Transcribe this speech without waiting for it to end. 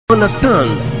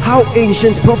Understand how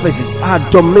ancient prophecies are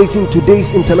dominating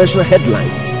today's international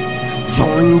headlines.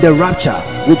 Join the rapture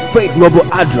with Faith Noble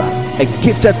Adra, a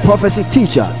gifted prophecy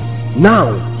teacher.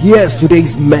 Now, here's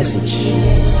today's message.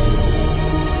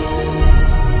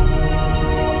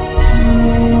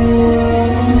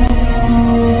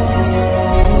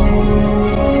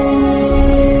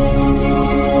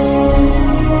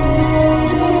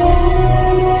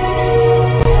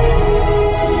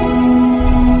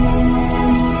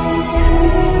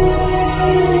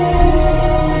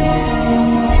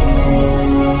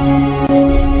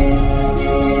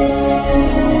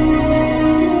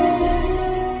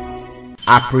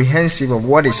 Apprehensive of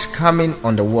what is coming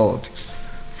on the world,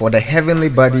 for the heavenly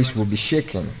bodies will be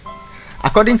shaken.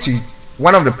 According to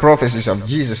one of the prophecies of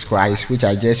Jesus Christ, which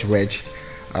I just read,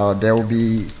 there will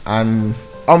be an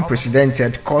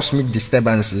unprecedented cosmic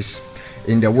disturbances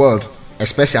in the world,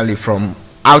 especially from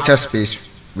outer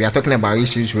space. We are talking about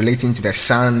issues relating to the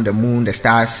sun, the moon, the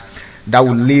stars, that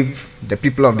will leave the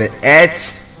people of the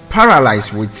earth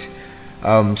paralyzed with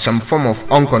some form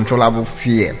of uncontrollable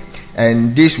fear.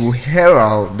 And this will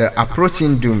herald the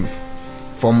approaching doom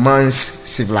for man's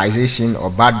civilization or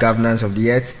bad governance of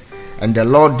the earth. And the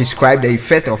Lord described the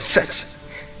effect of such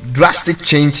drastic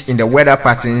change in the weather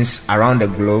patterns around the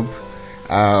globe,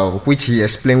 which he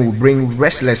explained will bring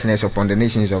restlessness upon the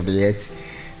nations of the earth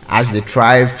as they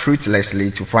try fruitlessly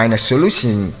to find a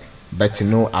solution, but to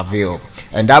no avail.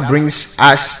 And that brings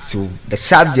us to the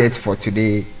subject for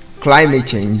today: climate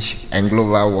change and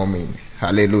global warming.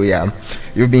 Hallelujah.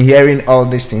 You've been hearing all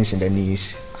these things in the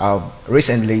news.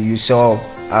 Recently, you saw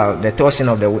the tossing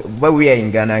of the... Where we are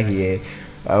in Ghana here,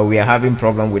 we are having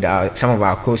problem with some of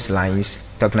our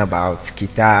coastlines, talking about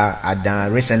Kita,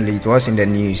 Adan. Recently, it was in the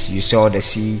news. You saw the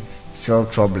sea still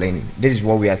troubling. This is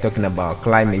what we are talking about: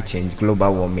 climate change,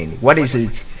 global warming. What is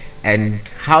it, and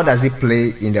how does it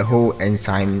play in the whole end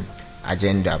time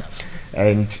agenda?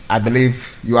 And I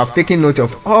believe you have taken note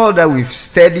of all that we've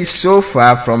studied so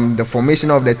far, from the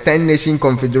formation of the 10-nation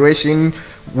confederation,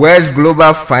 where's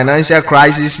global financial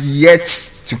crisis yet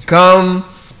to come,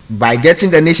 by getting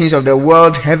the nations of the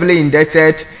world heavily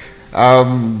indebted,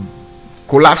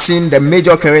 collapsing the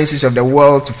major currencies of the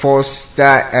world to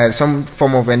foster some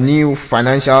form of a new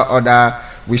financial order.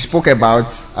 We spoke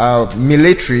about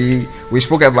military, we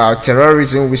spoke about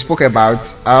terrorism, we spoke about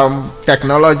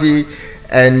technology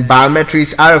and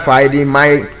biometrics. RFID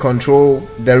might control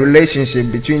the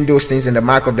relationship between those things and the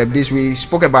mark of the beast. We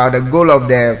spoke about the goal of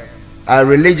the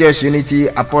religious unity,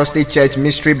 apostate church,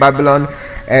 mystery Babylon,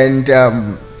 and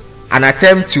an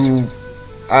attempt to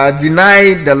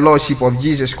deny the lordship of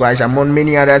Jesus Christ, among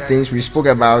many other things. We spoke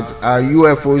about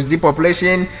UFOs,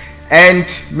 depopulation, and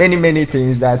many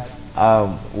things that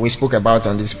we spoke about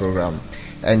on this program.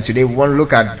 And today we want to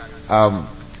look at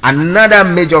another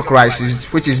major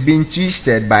crisis, which is being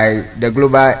twisted by the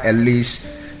global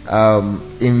elites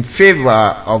in favor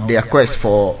of their quest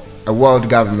for a world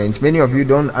government. Many of you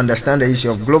don't understand the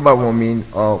issue of global warming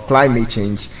or climate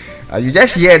change. You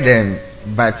just hear them,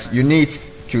 but you need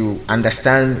to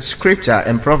understand scripture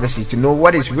and prophecy to know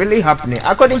what is really happening.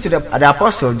 According to the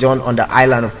Apostle John on the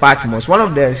island of Patmos, one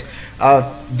of the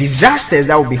disasters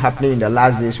that will be happening in the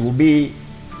last days will be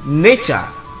nature,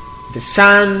 the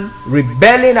sun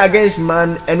rebelling against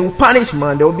man and will punish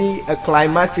man. There will be a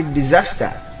climatic disaster.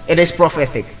 It is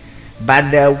prophetic, but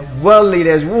the world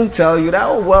leaders won't tell you that,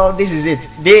 oh well, this is it.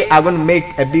 They are going to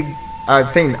make a big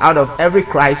thing out of every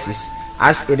crisis,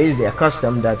 as it is their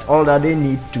custom, that all that they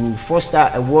need to foster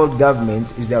a world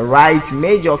government is the right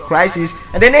major crisis,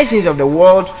 and the nations of the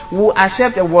world will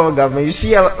accept a world government. You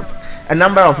see a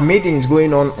number of meetings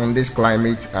going on this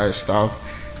climate stuff,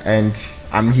 and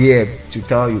I'm here to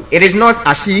tell you, it is not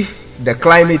as if the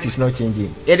climate is not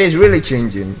changing. It is really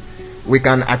changing. We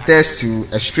can attest to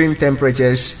extreme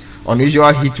temperatures,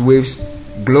 unusual heat waves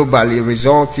globally,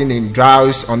 resulting in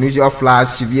droughts, unusual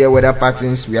floods, severe weather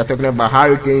patterns. We are talking about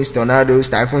hurricanes, tornadoes,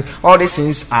 typhoons. All these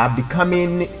things are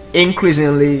becoming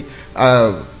increasingly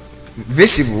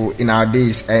visible in our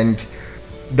days, and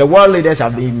the world leaders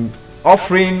have been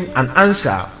offering an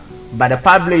answer, but the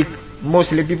public,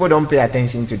 mostly people, don't pay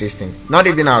attention to this thing. Not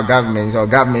even our governments or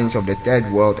governments of the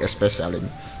third world especially.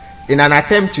 In an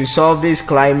attempt to solve this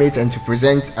climate and to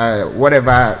present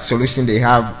whatever solution they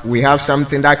have, we have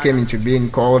something that came into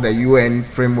being called the UN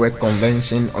Framework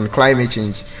Convention on Climate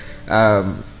Change,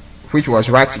 which was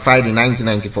ratified in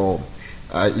 1994.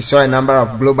 It saw a number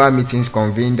of global meetings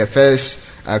convened. The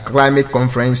first climate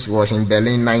conference was in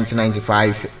Berlin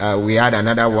 1995. We had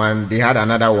another one. They had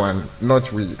another one.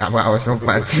 Not we. I was not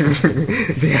part.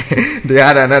 they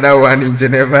had another one in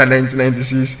Geneva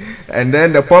 1996. And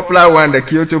then the popular one, the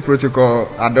Kyoto Protocol,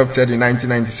 adopted in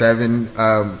 1997.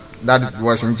 That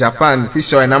was in Japan. We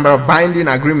saw a number of binding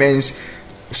agreements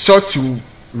sought to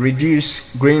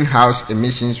reduce greenhouse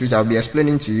emissions, which I'll be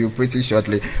explaining to you pretty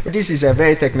shortly. But this is a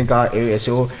very technical area,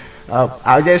 so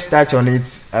I'll just touch on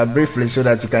it briefly so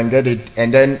that you can get it,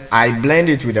 and then I blend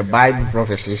it with the Bible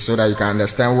prophecies so that you can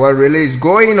understand what really is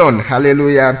going on.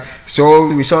 Hallelujah. So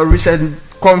we saw recent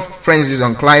conferences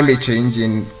on climate change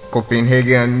in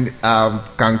Copenhagen,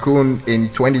 Cancun in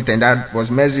 2010, that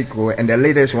was Mexico, and the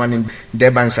latest one in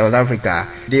Durban, South Africa.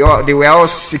 They were all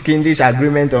seeking this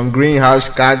agreement on greenhouse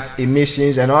gas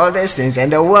emissions and all these things,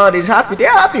 and the world is happy. They're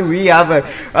happy. We have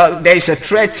there is a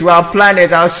threat to our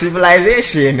planet, our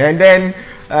civilization, and then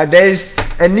there is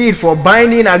a need for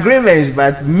binding agreements,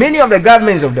 but many of the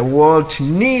governments of the world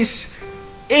needs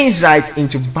insight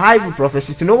into Bible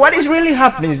prophecy to know what is really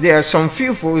happening. There are some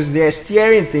few folks, they're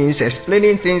steering things,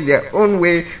 explaining things their own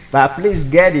way, but please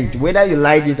get it, whether you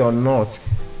like it or not.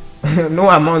 No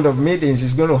amount of meetings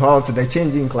is going to halt the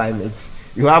changing climate.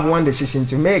 You have one decision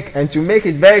to make, and to make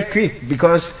it very quick,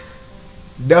 because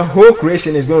the whole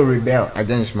creation is going to rebel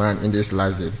against man in this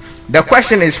last day. The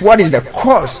question is, what is the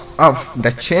cause of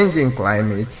the changing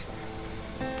climate?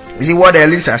 Is it what the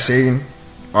elites are saying,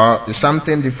 or is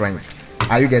something different?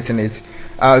 Are you getting it?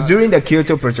 During the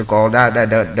Kyoto Protocol,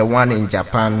 the one in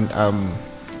Japan,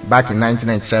 back in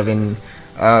 1997,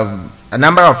 a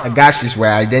number of gases were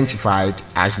identified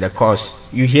as the cause.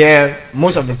 You hear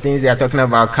most of the things they are talking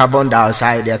about: carbon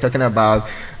dioxide. They are talking about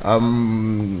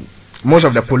most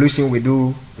of the pollution we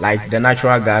do, like the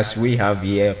natural gas we have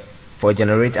here for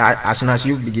generator. As soon as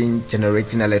you begin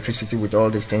generating electricity with all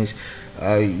these things,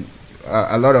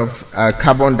 a lot of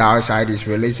carbon dioxide is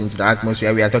released into the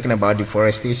atmosphere. We are talking about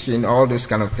deforestation, all those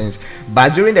kind of things.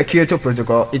 But during the Kyoto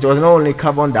Protocol, it was not only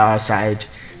carbon dioxide.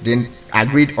 They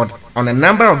agreed on a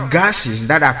number of gases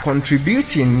that are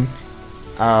contributing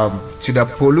to the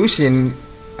pollution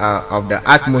of the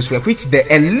atmosphere, which the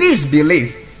elites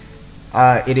believe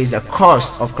it is a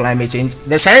cause of climate change.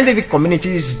 The scientific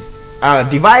community is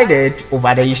divided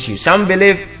over the issue. Some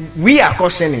believe we are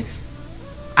causing it.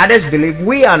 Others believe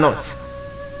we are not.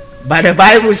 But the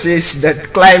Bible says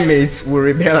that climate will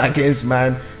rebel against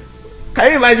man.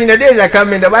 Can you imagine the days are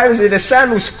coming? The Bible says the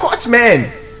sun will scorch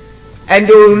men, and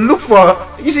they will look for.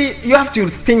 You see, you have to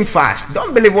think fast.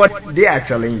 Don't believe what they are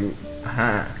telling you.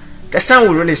 The sun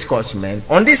will really scorch men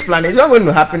on this planet. It's not going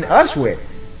to happen elsewhere.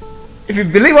 If you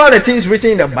believe all the things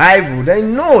written in the Bible,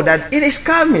 then know that it is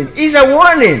coming. It's a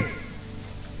warning.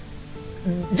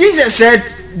 Jesus said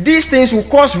these things will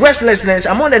cause restlessness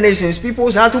among the nations.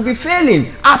 People's heart will be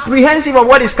failing, apprehensive of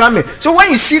what is coming. So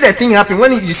when you see the thing happen,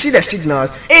 when you see the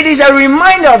signals, it is a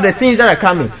reminder of the things that are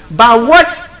coming. But what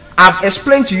I've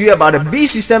explained to you about the B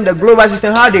system, the global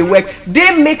system, how they work,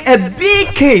 they make a big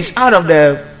case out of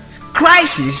the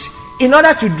crisis in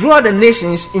order to draw the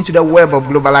nations into the web of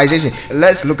globalization.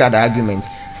 Let's look at the argument.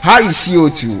 How is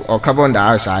CO2 or carbon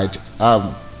dioxide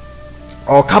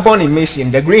or carbon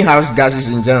emission, the greenhouse gases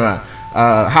in general,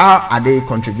 how are they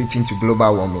contributing to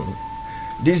global warming?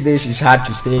 These days it's hard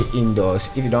to stay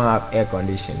indoors if you don't have air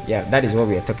conditioning. Yeah, that is what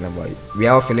we are talking about. We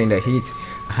are all feeling the heat.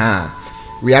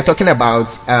 We are talking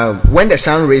about when the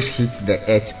sun rays hit the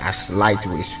earth as light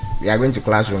waves. We are going to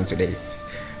classroom today.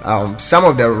 Some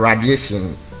of the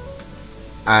radiation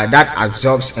that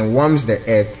absorbs and warms the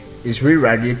earth is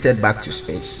re-radiated back to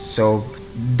space. So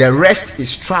the rest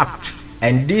is trapped.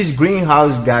 And this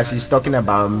greenhouse gas is talking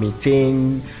about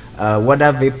methane,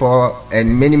 water vapor,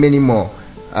 and many, many more.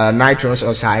 Nitrous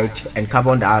oxide and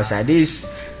carbon dioxide.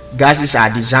 These gases are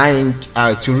designed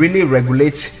to really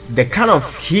regulate the kind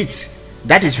of heat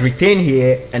that is retained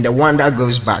here and the one that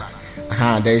goes back.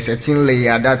 There is a thin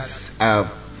layer that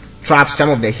traps some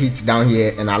of the heat down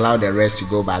here and allow the rest to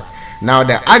go back. Now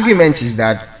the argument is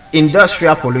that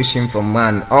industrial pollution from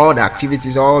man, all the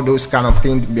activities, all those kind of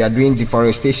things we are doing,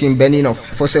 deforestation, burning of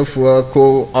fossil fuel,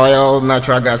 coal, oil,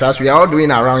 natural gas, as we are all doing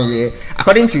around here,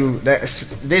 according to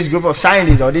this group of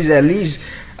scientists or these elites,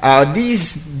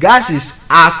 these gases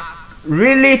are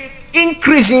really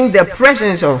increasing the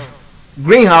presence of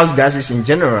greenhouse gases in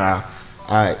general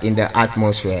in the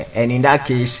atmosphere, and in that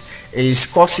case is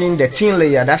causing the thin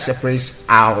layer that separates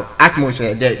our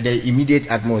atmosphere, the immediate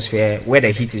atmosphere where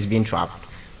the heat is being trapped.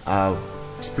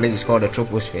 This place is called the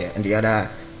troposphere, and the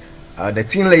other, the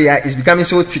thin layer is becoming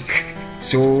so thick,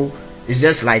 so it's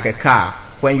just like a car.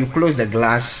 When you close the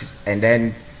glass and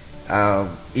then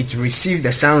it receives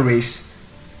the sun rays,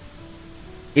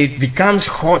 it becomes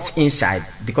hot inside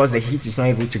because the heat is not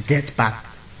able to get back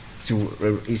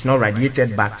it's not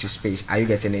radiated back to space. Are you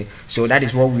getting it? So that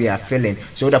is what we are feeling.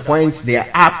 So the point they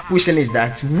are pushing is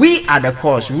that we are the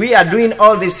cause. We are doing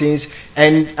all these things,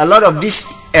 and a lot of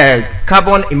this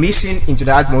carbon emission into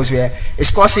the atmosphere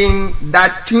is causing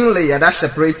that thin layer that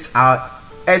separates our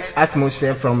Earth's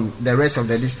atmosphere from the rest of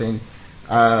the distance.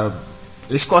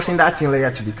 It's causing that thin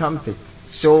layer to become thick.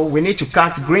 So we need to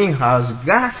cut greenhouse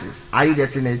gases. Are you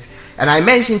getting it? And I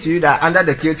mentioned to you that under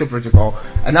the Kyoto Protocol,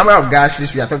 a number of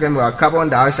gases, we are talking about carbon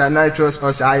dioxide, nitrous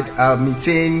oxide,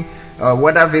 methane,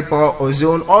 water vapor,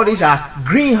 ozone, all these are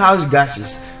greenhouse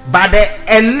gases. But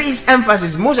the least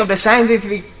emphasis, most of the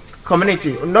scientific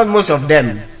community, not most of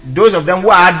them, those of them who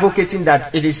are advocating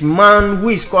that it is man who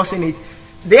is causing it,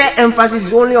 their emphasis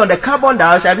is only on the carbon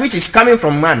dioxide, which is coming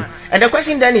from man. And the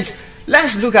question then is,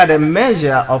 let's look at the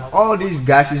measure of all these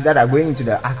gases that are going into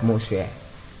the atmosphere.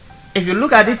 If you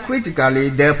look at it critically,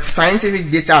 the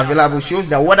scientific data available shows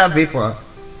that water vapor,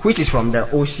 which is from the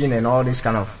ocean and all these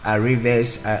kind of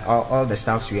rivers, all the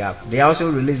stuffs we have, they are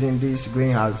also releasing these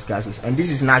greenhouse gases, and this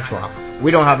is natural.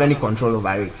 We don't have any control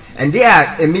over it, and they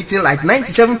are emitting like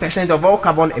 97% of all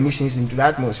carbon emissions into the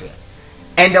atmosphere.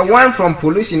 And the one from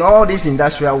pollution, all this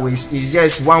industrial waste, is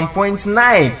just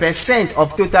 1.9%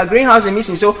 of total greenhouse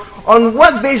emissions. So on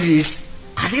what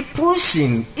basis are they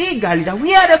pushing eagerly that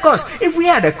we are the cause? If we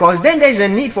are the cause, then there is a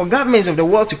need for governments of the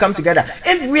world to come together.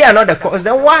 If we are not the cause,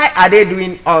 then why are they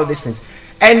doing all these things?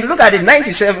 And look at it,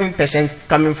 97%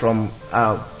 coming from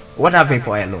water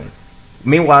vapor alone.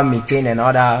 Meanwhile, methane and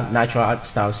other natural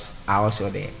stuffs are also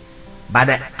there. But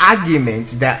the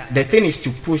argument, that the thing is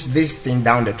to push this thing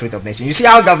down the throat of nations. You see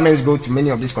how governments go to many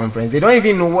of these conferences. They don't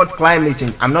even know what climate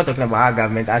change. I'm not talking about our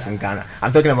government as in Ghana.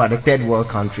 I'm talking about the third world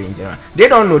country in general. They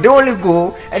don't know. They only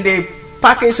go and they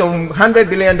package some $100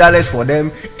 billion for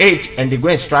them, aid, and they go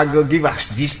and struggle, give us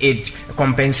this aid,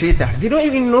 compensate us. They don't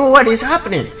even know what is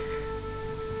happening.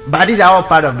 But these are all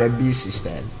part of the beast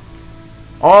system.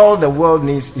 All the world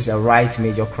needs is a right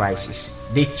major crisis.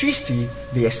 They twist it,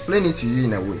 they explain it to you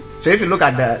in a way. So if you look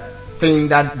at the thing,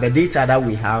 that the data that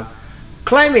we have,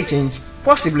 climate change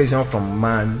possibly is not from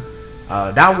man.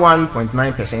 That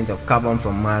 1.9% of carbon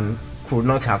from man could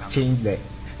not have changed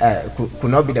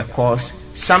could not be the cause.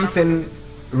 Something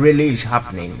really is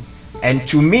happening. And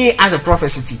to me, as a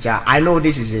prophecy teacher, I know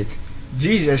this is it.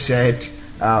 Jesus said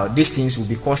these things will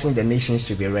be causing the nations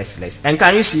to be restless. And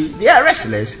can you see, they are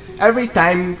restless every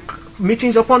time,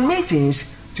 meetings upon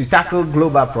meetings, to tackle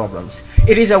global problems.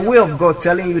 It is a way of God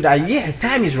telling you that, yeah,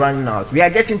 time is running out. We are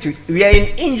in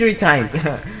injury time.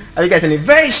 Are you getting it?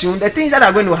 Very soon, the things that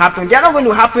are going to happen, they are not going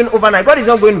to happen overnight. God is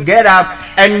not going to get up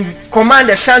and command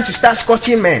the sun to start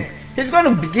scorching men. He's going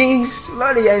to begin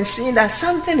slowly and seeing that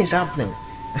something is happening.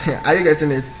 Are you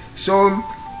getting it? So,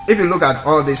 if you look at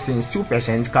all these things,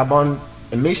 2% carbon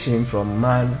emission from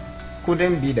man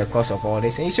couldn't be the cause of all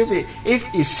this. And it should be, if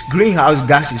it's greenhouse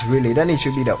gases really, then it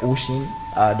should be the ocean,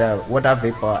 the water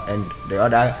vapor, and the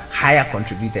other higher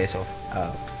contributors of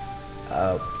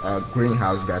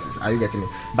greenhouse gases. Are you getting it?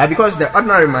 But because the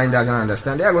ordinary mind doesn't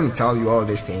understand, they are going to tell you all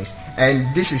these things,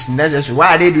 and this is necessary.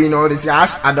 Why are they doing all this?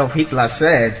 As Adolf Hitler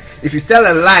said, if you tell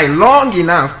a lie long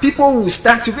enough, people will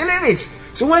start to believe it.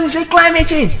 So when you say climate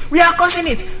change, we are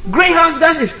causing it, greenhouse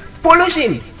gases,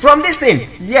 pollution from this thing,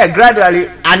 yeah, gradually,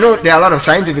 I know there are a lot of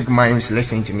scientific minds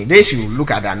listening to me. They should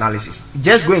look at the analysis,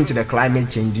 just go into the climate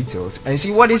change details and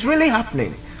see what is really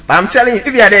happening. But I'm telling you,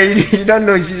 if you are there, you don't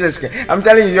know Jesus Christ. I'm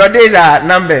telling you, your days are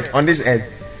numbered on this earth,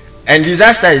 and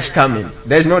disaster is coming.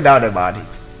 There's no doubt about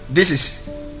it. This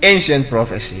is ancient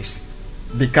prophecies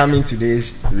becoming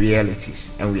today's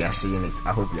realities, and we are seeing it.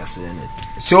 I hope you are seeing it.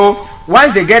 So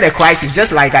once they get a crisis,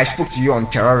 just like I spoke to you on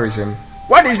terrorism,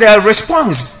 what is their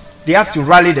response? They have to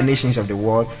rally the nations of the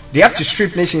world. They have to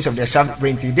strip nations of their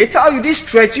sovereignty. They tell you this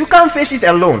threat, you can't face it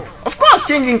alone. Of course,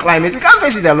 changing climate, we can't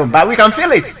face it alone, but we can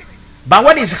feel it. But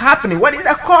what is happening? What is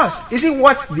the cause? Is it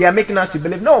what they are making us to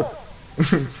believe? No.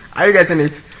 Are you getting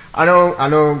it? I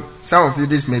know some of you,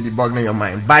 this may be boggling your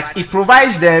mind, but it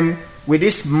provides them with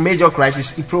this major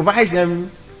crisis. It provides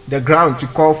them the ground to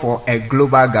call for a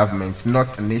global government,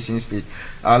 not a nation state.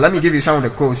 Let me give you some of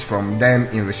the quotes from them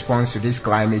in response to this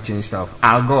climate change stuff.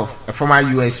 Al Gore, a former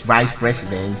US vice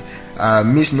president,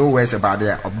 missed no words about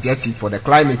their objective for the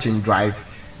climate change drive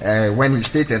when he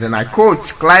stated, and I quote,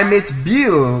 "Climate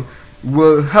bill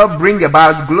will help bring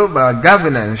about global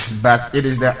governance, but it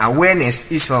is the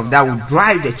awareness itself that will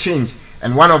drive the change.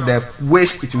 And one of the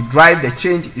ways it will drive the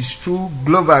change is through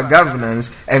global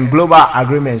governance and global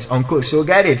agreements." Unquote. So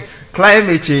get it.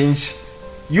 Climate change,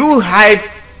 you hype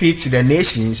it to the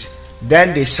nations,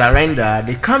 then they surrender,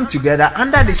 they come together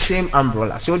under the same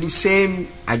umbrella, so the same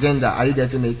agenda. Are you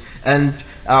getting it? And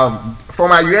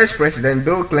former US President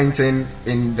Bill Clinton,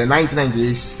 in the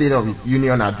 1998 State of the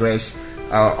Union address,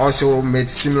 also made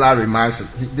similar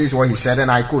remarks. This is what he said, and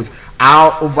I quote: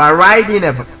 "Our overriding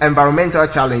environmental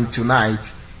challenge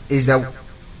tonight is the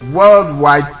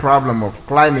worldwide problem of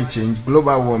climate change,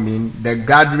 global warming, the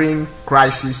gathering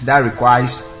crisis that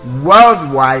requires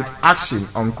worldwide action,"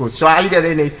 unquote. So are you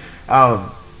getting it?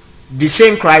 The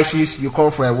same crisis, you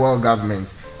call for a world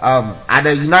government. At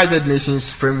the United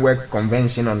Nations Framework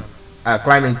Convention on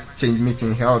Climate Change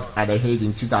meeting held at The Hague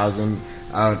in 2000,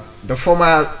 the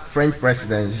former French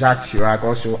President Jacques Chirac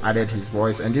also added his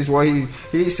voice, and this is what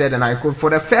he said, and I quote: "For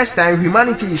the first time,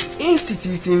 humanity is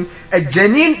instituting a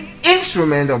genuine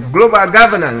instrument of global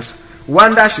governance,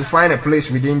 one that should find a place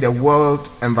within the World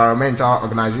Environmental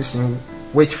Organization,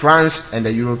 which France and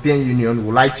the European Union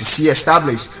would like to see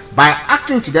established. By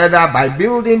acting together, by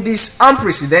building this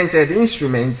unprecedented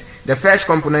instrument, the first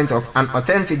component of an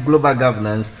authentic global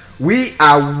governance, we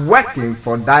are working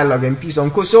for dialogue and peace,"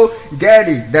 unquote. So get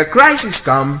it, the crisis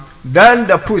come, then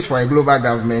the push for a global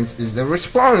government is the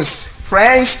response,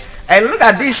 friends. And look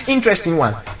at this interesting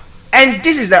one, and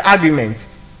this is the argument.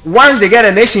 Once they get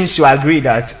the nations to agree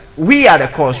that we are the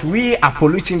cause, we are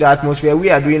polluting the atmosphere,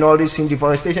 we are doing all this in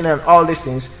deforestation and all these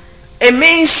things, it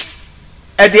means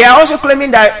they are also claiming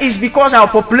that it's because our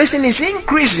population is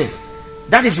increasing.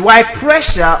 That is why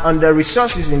pressure on the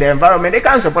resources in the environment, they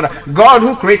can't support that. God,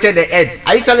 who created the earth,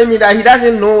 are you telling me that he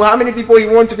doesn't know how many people he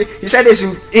wants to be? He said they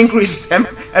should increase and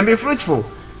be fruitful.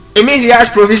 It means he has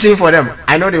provision for them.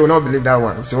 I know they will not believe that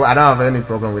one, so I don't have any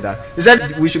problem with that. He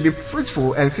said we should be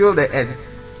fruitful and fill the earth.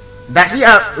 Does he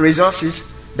have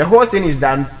resources? The whole thing is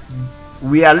that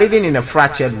we are living in a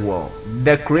fractured world.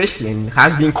 The creation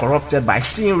has been corrupted by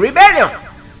sin, rebellion.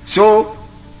 So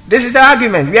this is the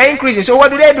argument. We are increasing. So what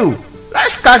do?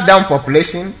 Let's cut down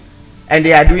population, and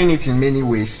they are doing it in many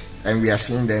ways, and we are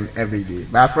seeing them every day.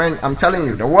 But friend, I'm telling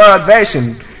you, the world very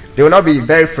soon, they will not be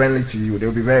very friendly to you. They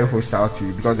will be very hostile to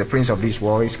you, because the prince of this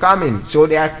world is coming. So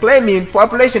they are claiming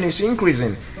population is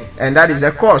increasing, and that is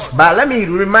the cause. But let me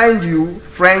remind you,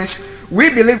 friends, we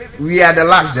believe we are the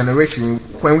last generation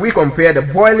when we compare the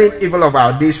boiling evil of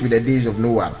our days with the days of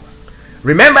Noah.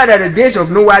 Remember that the days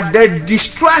of Noah, the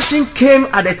destruction came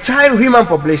at the time human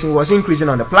population was increasing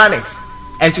on the planet.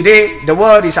 And today, the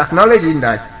world is acknowledging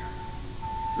that.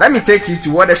 Let me take you to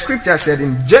what the scripture said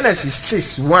in Genesis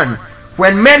 6:1.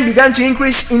 When men began to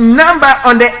increase in number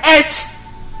on the earth,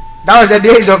 that was the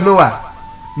days of Noah.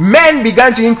 Men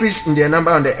began to increase in their number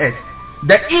on the earth.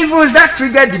 The evils that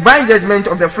triggered divine judgment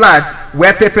of the flood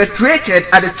were perpetrated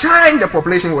at the time the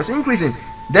population was increasing.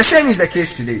 The same is the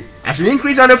case today. As we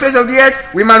increase on the face of the earth,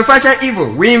 we manufacture evil,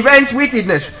 we invent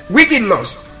wickedness, wicked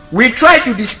laws, we try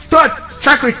to distort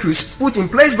sacred truths put in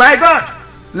place by God.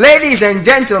 Ladies and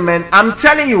gentlemen, I'm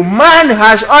telling you, man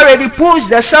has already pushed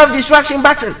the self-destruction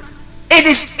button. It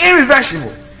is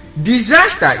irreversible.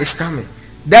 Disaster is coming.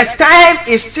 The time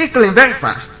is tickling very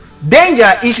fast. Danger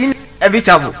is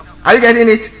inevitable. Are you getting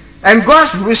it? And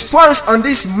God's response on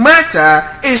this matter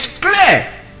is clear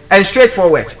and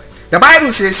straightforward. The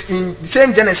Bible says in the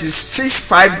same Genesis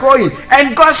 6:5 going,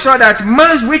 "And God saw that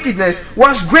man's wickedness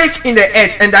was great in the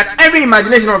earth, and that every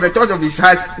imagination of the thought of his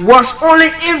heart was only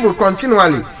evil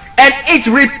continually. And it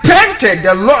repented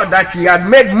the Lord that he had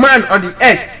made man on the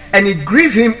earth, and it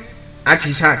grieved him at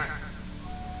his heart.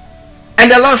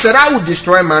 And the Lord said, I will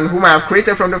destroy man whom I have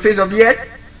created from the face of the earth,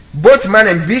 both man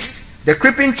and beast, the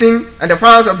creeping thing and the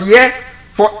fowls of the air,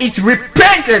 for it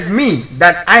repented me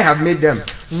that I have made them."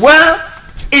 Well,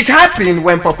 it happened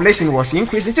when population was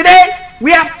increasing. Today,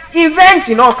 we are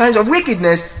inventing all kinds of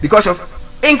wickedness because of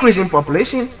increasing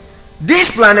population.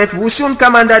 This planet will soon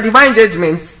come under divine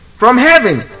judgment from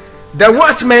heaven. The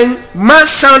watchmen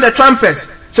must sound the trumpets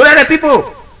so that the people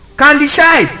can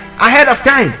decide ahead of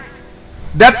time.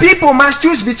 The people must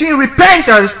choose between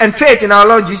repentance and faith in our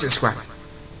Lord Jesus Christ,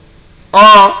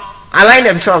 or align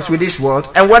themselves with this world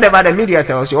and whatever the media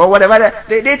tells you, or whatever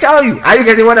they tell you. Are you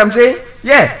getting what I'm saying?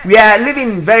 Yeah, we are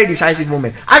living in a very decisive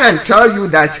moment. I can tell you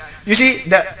that, you see,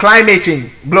 the climate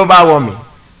change, global warming,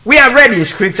 we have read in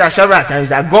scripture several times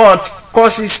that God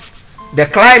causes the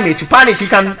climate to punish. He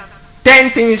can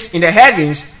turn things in the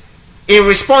heavens in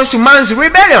response to man's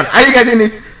rebellion. Are you getting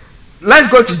it? Let's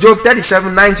go to Job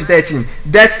 37:9-13.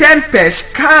 The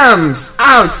tempest comes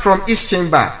out from its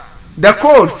chamber, the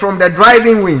cold from the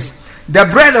driving winds. The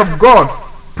breath of God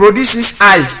produces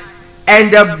ice, and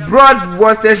the broad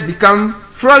waters become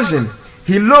frozen.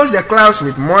 He loads the clouds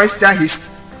with moisture. He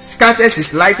scatters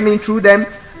his lightning through them.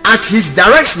 At his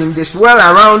direction they swirl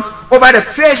around. over the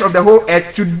face of the whole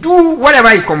earth to do whatever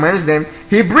he commands them.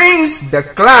 He brings the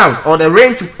cloud or the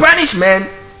rain to punish men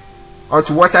or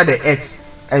to water the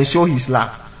earth and show his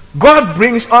love. God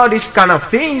brings all these kind of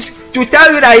things to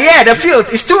tell you that, yeah, the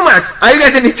field is too much. Are you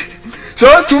getting it? So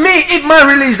to me, if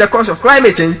man really is the cause of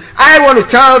climate change, I want to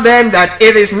tell them that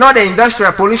it is not the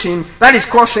industrial pollution that is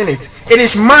causing it. It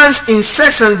is man's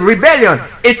incessant rebellion.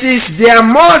 It is their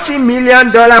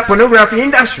multi-million-dollar pornography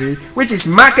industry which is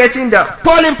marketing the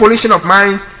appalling pollution of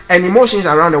minds and emotions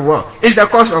around the world. It's the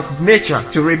cause of nature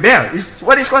to rebel. It's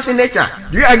what is causing nature.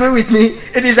 Do you agree with me?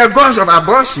 It is the cause of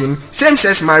abortion,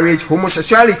 same-sex marriage,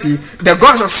 homosexuality, the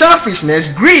cause of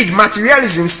selfishness, greed,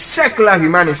 materialism, secular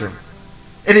humanism.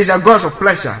 It is a cause of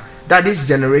pleasure that this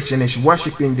generation is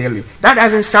worshipping daily. That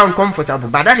doesn't sound comfortable,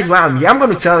 but that is why I'm here. I'm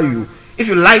going to tell you, if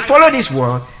you like, follow this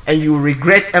world and you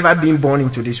regret ever being born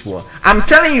into this world. I'm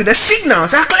telling you, the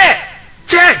signals are clear.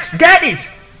 Church, get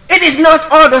it. It is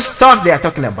not all the stuff they are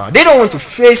talking about. They don't want to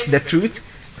face the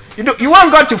truth. You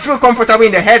want God to feel comfortable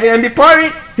in the heaven and be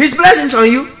pouring his blessings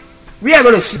on you. We are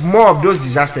going to see more of those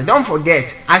disasters. Don't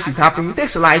forget, as it happens, it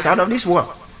takes lives out of this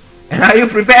world. And are you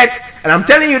prepared? And I'm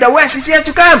telling you, the worst is here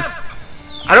to come.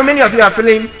 I know many of you are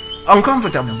feeling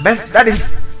uncomfortable, but that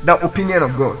is the opinion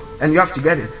of God, and you have to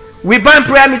get it. We ban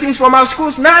prayer meetings from our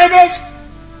schools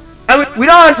nowadays, and we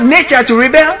don't want nature to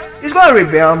rebel. It's going to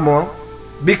rebel more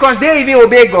because they even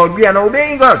obey God. We are not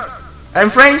obeying God.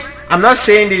 And friends, I'm not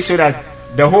saying this so that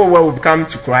the whole world will come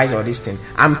to Christ or this thing.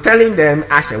 I'm telling them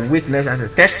as a witness, as a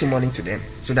testimony to them,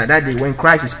 so that day when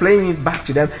Christ is playing it back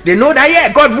to them, they know that,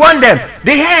 yeah, God warned them.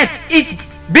 They heard it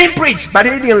being preached, but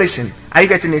they didn't listen. Are you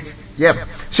getting it? Yep.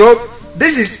 So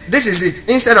this is it.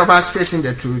 Instead of us facing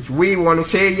the truth, we want to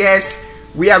say,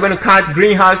 yes, we are going to cut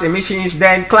greenhouse emissions,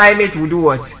 then climate will do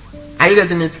what? Are you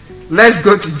getting it? Let's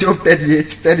go to Job 38,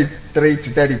 33 to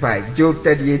 35. Job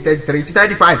 38, 33 to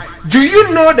 35. Do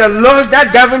you know the laws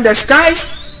that govern the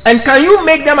skies? And can you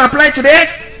make them apply to the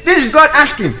earth? This is God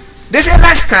asking. They say,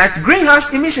 let's cut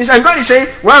greenhouse emissions. And God is saying,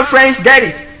 well, friends, get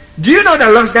it. Do you know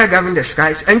the laws that govern the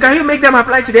skies? And can you make them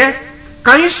apply to the earth?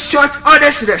 Can you shut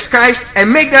orders to the skies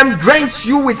and make them drench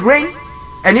you with rain?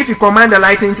 And if you command the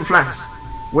lightning to flash,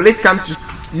 will it come to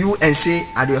you and say,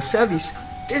 at your service?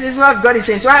 This is what God is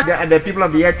saying. So the people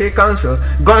of the earth take counsel.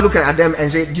 God looking at them and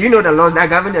say, do you know the laws that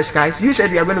govern the skies? You said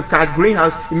we are going to cut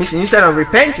greenhouse emissions instead of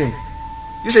repenting.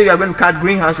 You said you are going to cut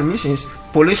greenhouse emissions,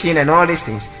 pollution and all these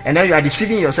things. And now you are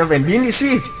deceiving yourself and being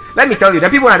deceived. Let me tell you, the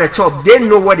people at the top, they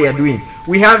know what they are doing.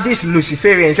 We have these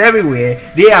Luciferians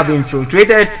everywhere. They have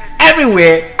infiltrated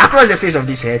everywhere across the face of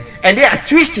this earth. And they are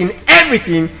twisting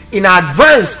everything in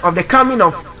advance of the coming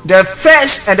of the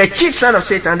first and the chief son of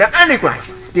Satan, the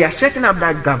Antichrist. They are setting up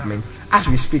that government as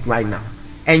we speak right now.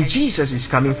 And Jesus is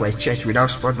coming for a church without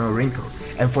spot nor wrinkle.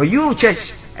 And for you,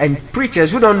 church and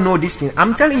preachers who don't know this thing,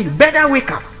 I'm telling you, better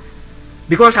wake up.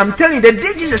 Because I'm telling you, the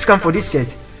day Jesus comes for this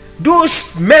church,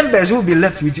 those members who will be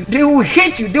left with you, they will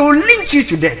hate you, they will lynch you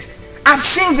to death. I've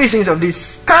seen visions of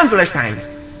this countless times.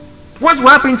 What will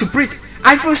happen to preach?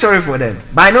 I feel sorry for them,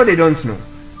 but I know they don't know.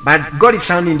 But God is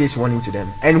sounding this warning to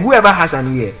them. And whoever has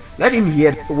an ear, let him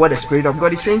hear what the Spirit of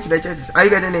God is saying to the churches. Are you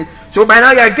getting it? So by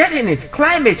now you are getting it.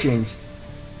 Climate change.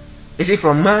 Is it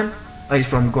from man or is it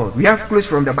from God? We have clues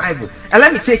from the Bible. And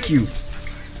let me take you.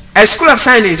 A school of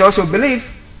scientists also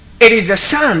believe it is the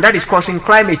sun that is causing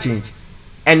climate change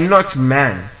and not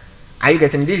man. Are you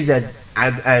getting it? This is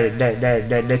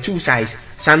the two sides.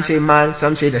 Some say man,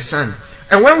 some say the sun.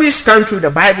 And when we scan through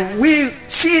the Bible, we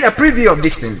see the preview of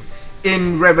this thing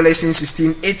in Revelation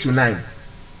 16, 8 to 9.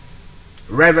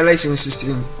 Revelation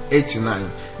 16, 8 to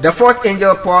 9. The fourth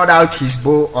angel poured out his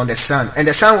bow on the sun, and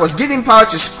the sun was giving power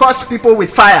to scorch people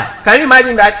with fire. Can you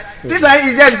imagine that? This one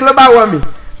is just global warming.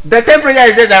 The temperature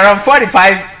is just around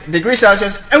 45 degrees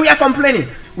Celsius, and we are complaining.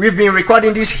 We've been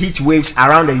recording these heat waves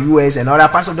around the US and other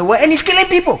parts of the world, and it's killing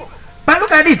people. But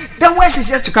look at it. The worst is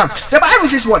yet to come. The Bible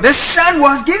says what? The sun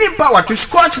was giving power to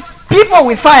scorch people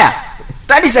with fire.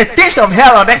 That is a taste of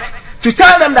hell on earth. To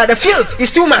tell them that the filth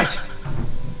is too much.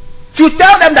 To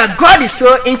tell them that God is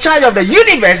still in charge of the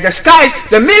universe, the skies,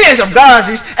 the millions of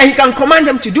galaxies, and he can command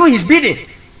them to do his bidding.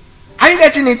 Are you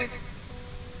getting it?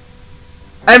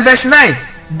 And verse 9.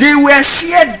 They were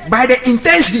seared by the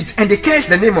intense heat and they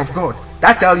cursed the name of God.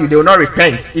 That tells you they will not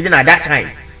repent even at that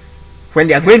time. When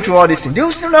they are going through all these things, they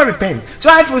will still not repent. So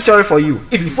I feel sorry for you.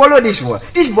 If you follow this word,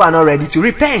 these people are not ready to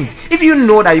repent. If you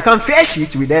know that you can't face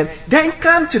it with them, then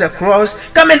come to the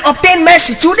cross. Come and obtain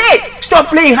mercy today. Stop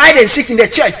playing hide and seek in the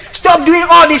church. Stop doing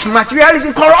all this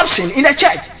materialism, corruption in the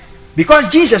church. Because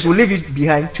Jesus will leave you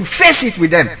behind to face it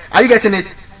with them. Are you getting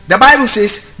it? The Bible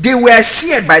says they were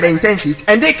seared by the intense heat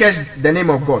and they cursed the name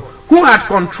of God, who had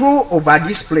control over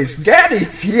this place. Get it?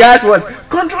 He has what?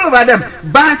 Control over them.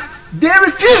 But they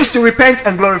refused to repent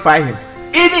and glorify him.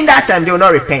 Even that time they will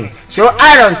not repent. So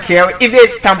I don't care if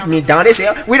they thump me down. They say,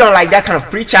 oh, we don't like that kind of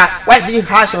preacher. Why is he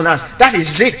harsh on us? That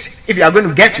is it. If you are going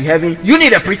to get to heaven, you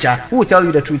need a preacher who will tell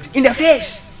you the truth in the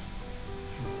face.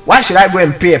 Why should I go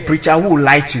and pay a preacher who will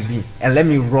lie to me and let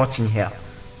me rot in hell?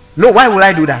 No, why would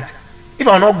I do that? If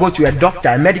I will not go to a doctor,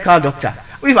 a medical doctor,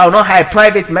 if I will not hire a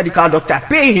private medical doctor,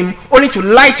 pay him only to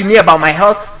lie to me about my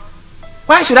health,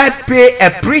 why should I pay a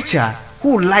preacher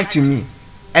who will lie to me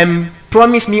and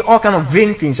promise me all kind of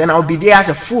vain things and I'll be there as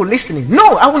a fool listening?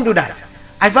 No, I won't do that.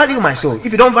 I value my soul.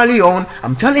 If you don't value your own,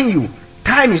 I'm telling you,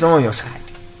 time is not on your side.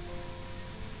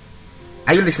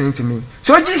 Are you listening to me?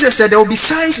 So Jesus said there will be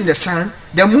signs in the sun,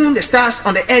 the moon, the stars,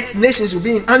 on the earth. Nations will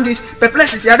be in anguish,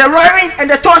 perplexity, and the roaring and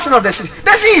the tossing of the sea.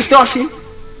 The sea is tossing.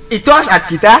 It tossed at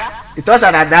Kita, it tossed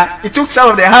at Ada, it took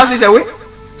some of their houses away.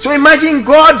 So imagine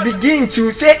God begin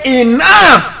to say,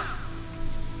 enough.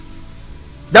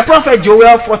 The prophet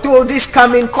Joel foretold this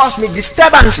coming cosmic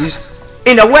disturbances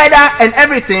in the weather and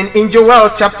everything in Joel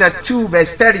chapter 2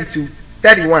 verse 31.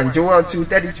 Joel 2,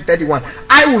 30-31.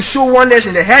 I will show wonders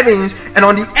in the heavens and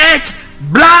on the earth,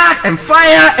 blood and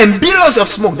fire and billows of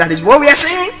smoke. That is what we are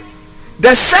saying.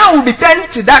 The sun will be turned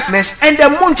to darkness and the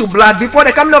moon to blood before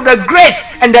the coming of the great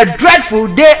and the dreadful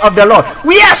day of the Lord.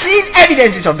 We are seeing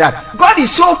evidences of that. God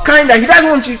is so kind that he doesn't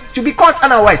want you to be caught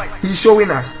unaware. He's showing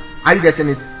us. Are you getting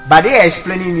it? But they are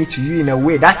explaining it to you in a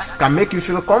way that can make you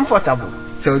feel comfortable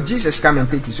till Jesus come and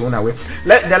take his own away.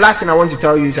 The last thing I want to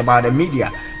tell you is about the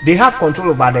media. They have control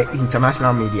over the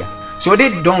international media, so they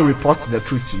don't report the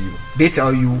truth to you. They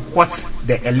tell you what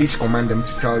the elites command them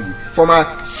to tell you. Former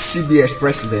CBS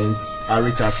president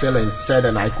Richard Sellent said,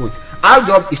 and I quote, "Our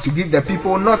job is to give the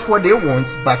people not what they want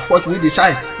but what we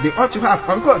decide they ought to have,"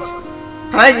 unquote.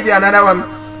 Can I give you another one?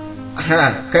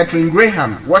 Catherine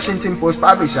Graham, Washington Post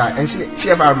publisher and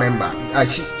CFR member,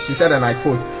 she said, and I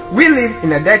quote, "We live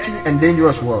in a dirty and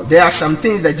dangerous world. There are some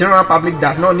things the general public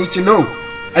does not need to know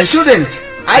and shouldn't.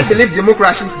 I believe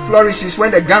democracy flourishes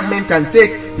when the government can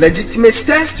take legitimate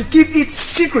steps to keep its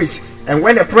secrets and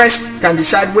when the press can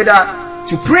decide whether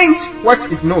to print what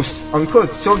it knows," unquote.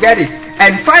 So get it.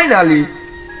 And finally,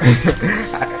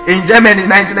 in Germany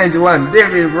 1991,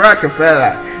 David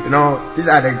Rockefeller, these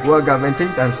are the world government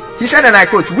think tanks, he said, and I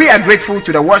quote, "We are grateful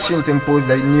to the Washington Post,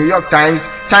 the New York Times,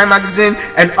 Time Magazine,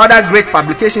 and other great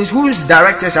publications whose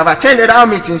directors have attended our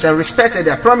meetings and respected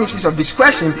their promises of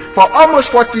discretion for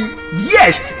almost 40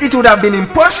 years. It would have been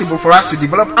impossible for us to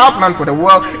develop our plan for the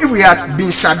world if we had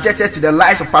been subjected to the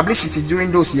lies of publicity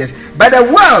during those years. But the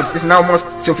world is now more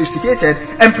sophisticated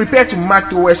and prepared to march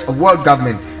towards a world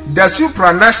government. The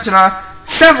supranational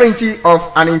sovereignty of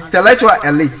an intellectual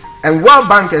elite and world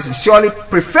bankers is surely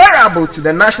preferable to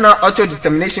the national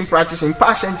autodetermination practice in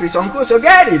past centuries." Unquote. So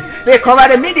get it. They cover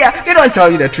the media. They don't tell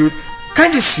you the truth.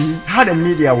 Can't you see how the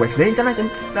media works? The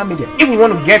international media. If we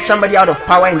want to get somebody out of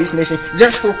power in this nation,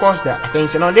 just focus the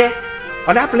attention on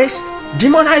that place.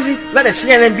 Demonize it. Let the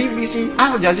CNN, BBC,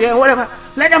 Al Jazeera, whatever.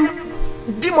 Let them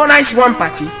demonize one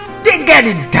party. They get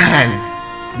it done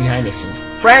behind the scenes.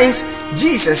 Friends,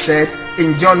 Jesus said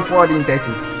in John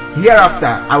 14:30,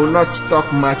 "Hereafter I will not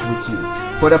talk much with you,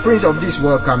 for the prince of this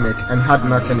world cometh and had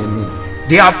nothing in me."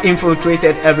 They have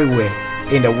infiltrated everywhere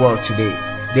in the world today.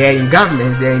 They are in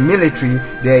governments, they are in military,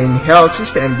 they are in health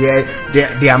system,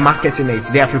 they are marketing it,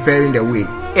 they are preparing the way.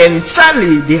 And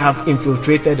sadly, they have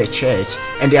infiltrated the church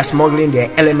and they are smuggling their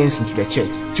elements into the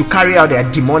church to carry out their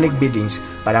demonic biddings.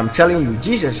 But I'm telling you,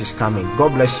 Jesus is coming.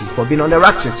 God bless you for being on the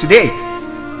rapture today.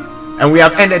 And we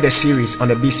have ended the series on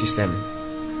the beast system.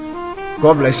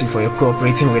 God bless you for your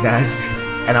cooperating with us.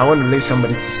 And I want to lead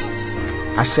somebody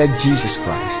to accept Jesus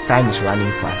Christ. Time is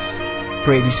running fast.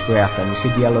 Pray this prayer after me. Say,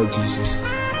 "Dear Lord Jesus,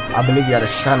 I believe you are the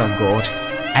Son of God.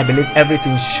 I believe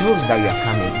everything shows that you are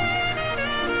coming.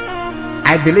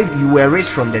 I believe you were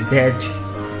raised from the dead.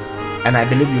 And I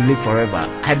believe you live forever.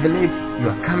 I believe you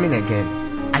are coming again.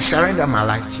 I surrender my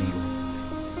life to you.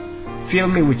 Fill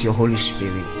me with your Holy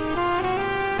Spirit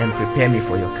and prepare me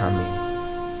for your coming."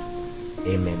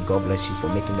 Amen. God bless you for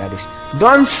making that decision.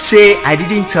 Don't say I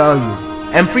didn't tell you.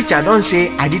 And preacher, don't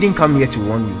say I didn't come here to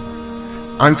warn you.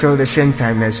 Until the same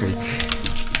time next week.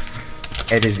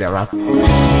 It is the wrap.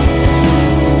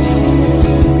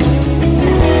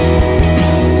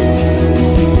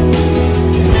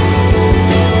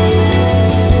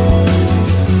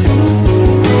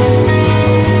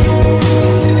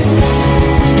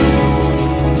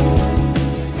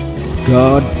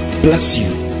 God bless you.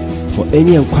 For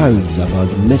any inquiries about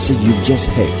the message you've just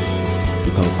heard,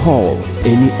 You can call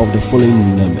any of the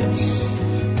following numbers: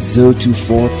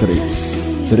 0243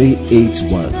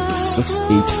 381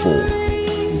 684,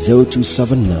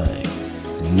 0279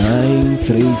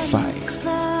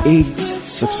 935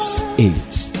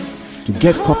 868. To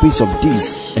get copies of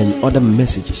these and other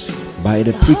messages by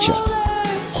the preacher,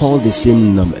 call the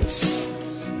same numbers.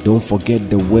 Don't forget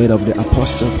the word of the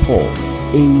Apostle Paul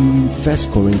in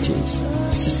 1 Corinthians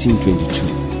 16:22.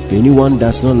 If anyone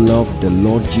does not love the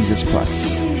Lord Jesus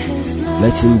Christ,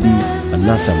 let him be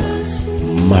anathema.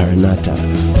 Maranatha.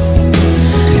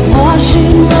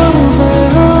 Washing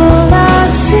over all I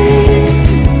see,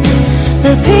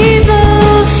 the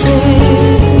people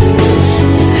sing.